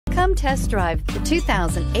Come test drive the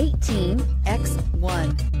 2018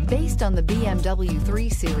 X1. Based on the BMW 3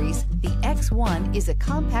 Series, the X1 is a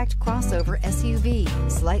compact crossover SUV.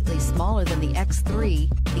 Slightly smaller than the X3,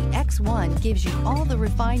 the X1 gives you all the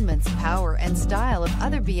refinements, power, and style of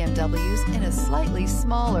other BMWs in a slightly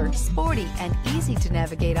smaller, sporty, and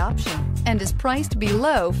easy-to-navigate option, and is priced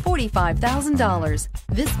below $45,000.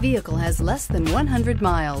 This vehicle has less than 100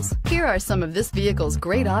 miles. Here are some of this vehicle's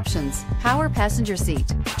great options: power passenger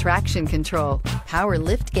seat, traction control, power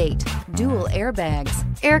lift gate, dual airbags,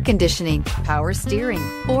 air conditioning, power steering,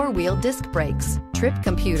 four-wheel disc brakes, trip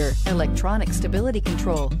computer, electronic stability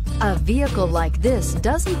control. A vehicle like this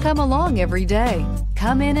doesn't come along every day.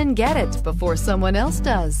 Come in and get it before someone else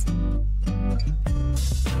does.